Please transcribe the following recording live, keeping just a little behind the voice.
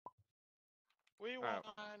We Alright.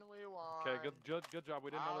 won. We won. Okay, good job. We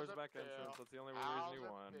didn't know How's there's it back feel? entrance. That's the only How's reason you it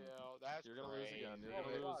won. feel? That's You're gonna lose crazy. again. You're gonna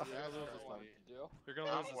lose. You're gonna lose this time. You're gonna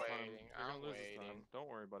I'm lose this time. waiting. You're gonna I'm lose this time. waiting. Don't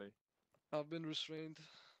worry, buddy. I've been restrained.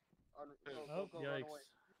 Oh, yikes.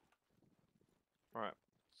 Alright.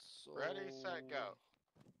 So... Ready, set, go.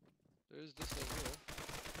 There's this over here.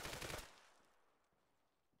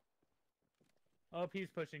 Oh, he's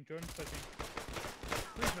pushing. Jordan's pushing.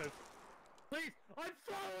 Please move. Please! I'm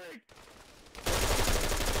falling!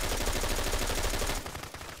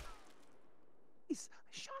 I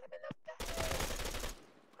shot him in the face!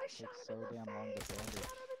 I shot him in the face! I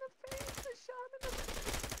shot him in the face! I shot him in the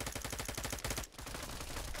face!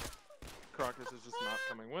 Crocus is just not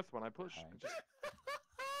coming with when I push.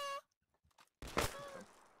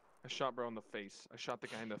 I shot bro in the face. I shot the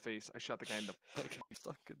guy in the face. I shot the guy in the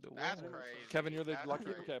Stuck in the That's wall. crazy. Kevin, you're the That's lucky.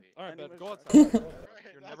 crazy. Okay, all right, Anyway, Ben, go sorry. outside.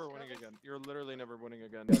 You're never winning again. You're literally never winning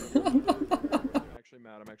again. I'm actually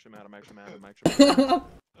mad. I'm actually mad. I'm actually mad. I'm actually mad.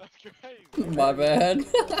 That's crazy. My bad. It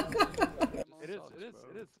is. It is.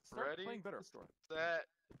 It is. Start Ready? playing better. Set,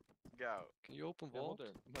 go. Can you open Yeah, hold vault?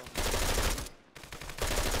 there. No.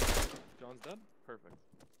 John's dead. Perfect.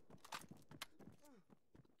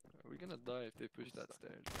 Are we gonna die if they push that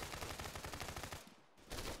stairs?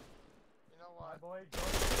 You know My what? boy,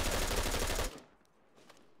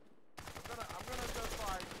 I'm gonna just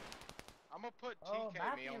like, I'm gonna put TK Oh, me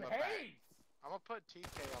Matthew on the back. Hayes! I'm gonna put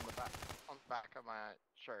TK on the back of my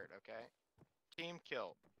shirt, okay? Team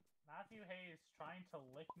kill. Matthew Hayes trying to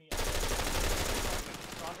lick me up.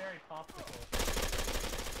 Strawberry popsicle.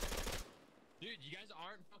 Dude, you guys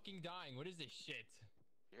aren't fucking dying. What is this shit?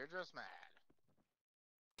 You're just mad.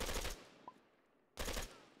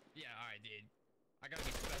 Yeah, alright, dude. I gotta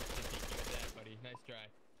be special to beat you with that, buddy. Nice try.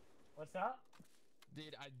 What's that?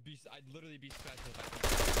 Dude, I'd literally be special if I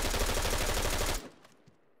beat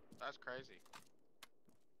That's crazy.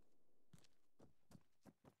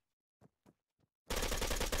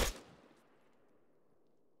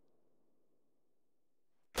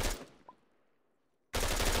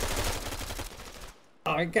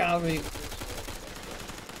 Oh, it got me.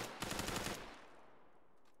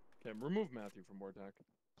 Okay, remove Matthew from Bortak.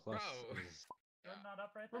 Bro! You're not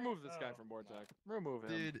up right there? Remove this guy Oh. from Bortak. Remove him.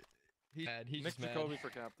 Dude, he's mad. He's Nick just mad. Jacoby for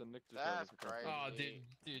captain. Nick Jacoby That's for captain. crazy. Oh,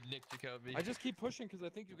 dude, Nick Jacoby. I just keep pushing because I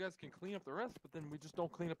think you guys can clean up the rest, but then we just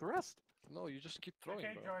don't clean up the rest. No, you just keep throwing,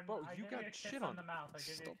 Okay, bro. Jordan, Bro, I you give got you a kiss shit on on. the mouth. I give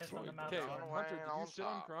you a Stop kiss on throwing. the mouth. Okay, Jordan. Jordan. Hunter, did you on shit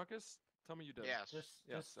on top. Crocus? Tell me you did. Yes.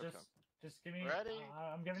 Yes, okay. Just give me. Ready?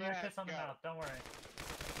 I'm giving you a Set, kiss on the go. mouth. Don't worry.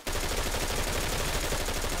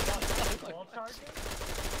 Wall charging?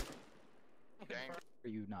 Dang. Are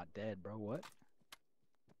you not dead, bro? What?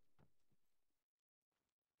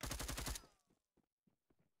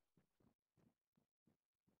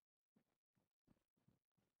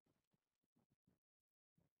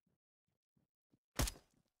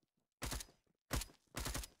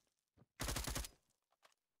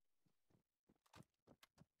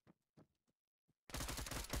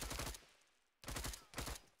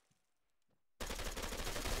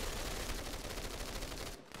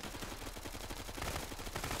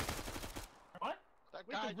 What? That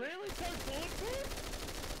Wait, guy the just- railing turned bulletproof?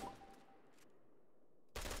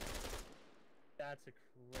 That's a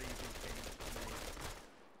crazy thing to me.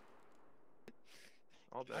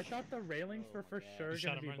 All dead. I thought the railings were for sure You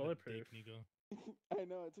shot gonna him be right in the bulletproof. dick, Nico. I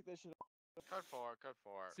know, I took that shit. Good for it. Good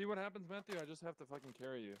for it. See what happens, Matthew? I just have to fucking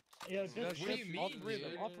carry you. Yeah, That's just, What do it. you All mean, three of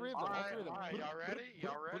them. dude? All three of them. All Alright, three of them. alright, y'all ready?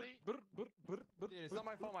 Y'all ready? Dude, it's not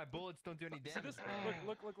my fault my bullets don't do any See damage. this?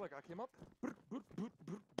 Look. I came up.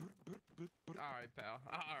 Alright, pal.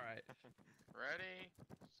 Alright. Ready,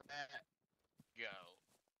 set, go.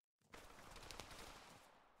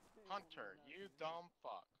 Hunter, you dumb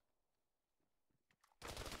fuck.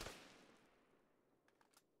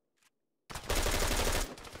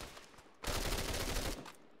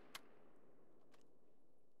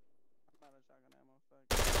 I'm out of shotgun ammo,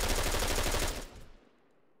 fuck.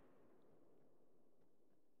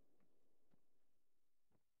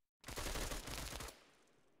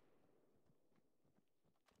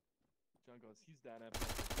 John goes, he's that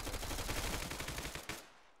epic.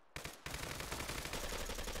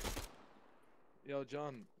 Yo,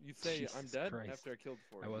 John, you say I'm Jesus dead Christ. after I killed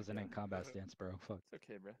 4. I wasn't in combat stance, bro. Fuck. It's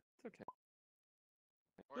okay, bro. It's okay.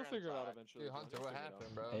 We're You'll figure it out inside. eventually. Dude, John. Hunter, You'll what figure it happened,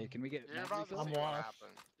 out. bro? Hey, can we get You're Matt about to refills? see I'm what washed.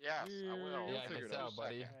 happened. Yes, I will. Yeah, I figure can it tell, out.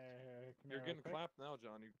 buddy. Come You're here getting real quick. clapped now,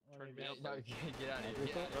 John. You Let turned me me get- on. No, brother. get out of Every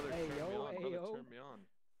here. time- Brother, Hey, turn me yo, on. hey, Brother, yo. turn me on.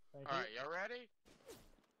 Thank you. Alright, y'all ready?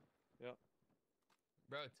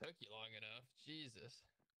 Bro, it took you long enough. Jesus.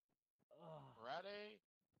 Ugh. Ready,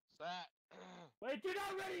 set. Wait, you're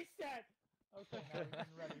not ready set! Okay, now we've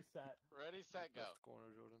been ready set. Ready, set, go. Left corner,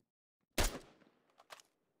 Jordan.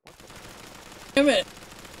 Damn it!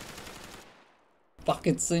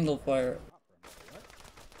 Fucking single fire.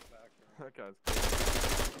 That guy's.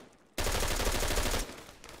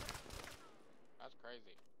 That's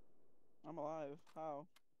crazy. I'm alive. How?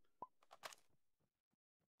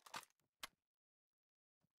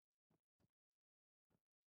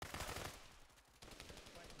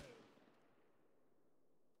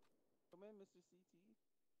 Come in, Mr. CT.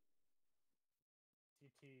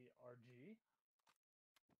 TTRG.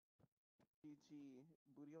 GG.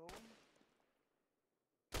 Booty hole.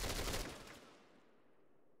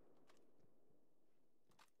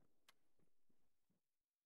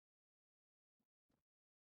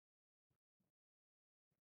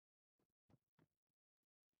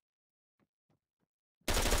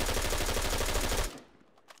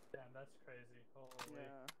 Damn, that's crazy. Holy.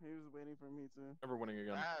 Yeah, he was waiting for me to. Never winning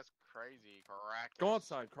again. That's crazy. Crackus. Go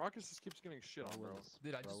outside. Crocus just keeps getting shit on, bro.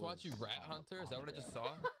 Dude, I just watched you rat hunter. Is that what I just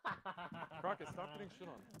saw? Crocus, stop getting shit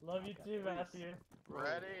on. Love you too, Matthew.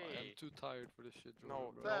 Ready. I'm too tired for this shit,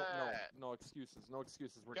 Jordan, No, bro. no, no, Set. no excuses. No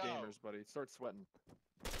excuses. We're Go. gamers, buddy. Start sweating.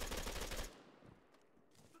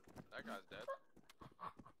 That guy's dead.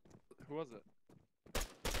 Who was it?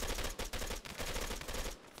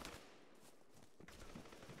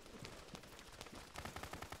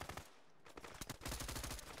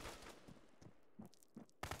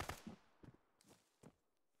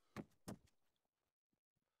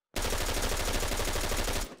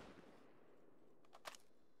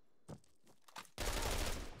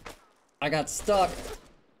 I got stuck.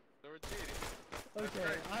 They were cheating.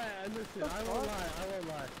 Okay, listen, I won't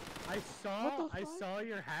lie. I saw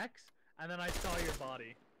your hex, and then I saw your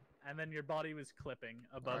body. And then your body was clipping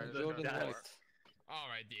above Alright, the Jordan desk. white.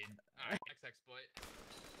 Alright, dude. Alright, next exploit.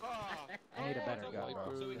 Oh, I need a better Oh, gun,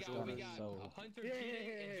 bro. So we This got, gun we is got so. Hunter Yeah, cheating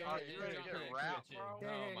yeah, and yeah, John, yeah, you ready to John get Hanks wrapped, switching.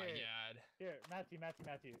 bro? Oh my Yeah. god. Here,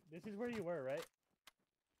 Matthew. This is where you were, right?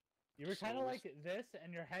 You were So kind of we're like this,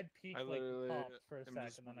 and your head peaked, I like literally popped for a am sec,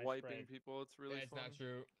 just and then I wiping sprayed. people. It's really That's fun. not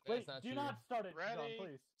true. Wait, That's not do true. not start it, John, Ready?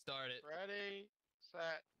 please. Start it. ready,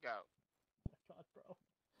 set, go. God, bro.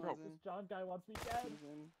 Bro. This John guy wants me dead. He's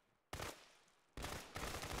in.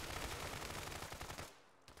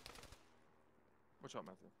 Watch out,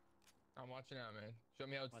 Matthew. I'm watching out, man. Show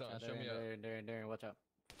me how it's Watch done. out, Show me out. Darren, watch out.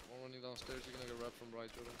 One running downstairs, you're gonna get wrapped from right,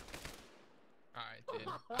 Jordan. Alright, dude.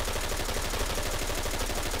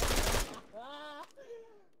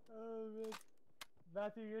 Oh, man.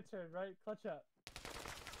 Matthew, your turn, right? Clutch up.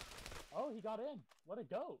 Oh, he got in. What a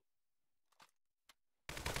goat.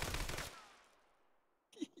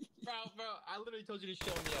 Bro, I literally told you to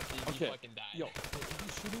show me after you Okay, fucking died. Yo,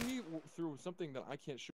 he's shooting me through something that I can't shoot.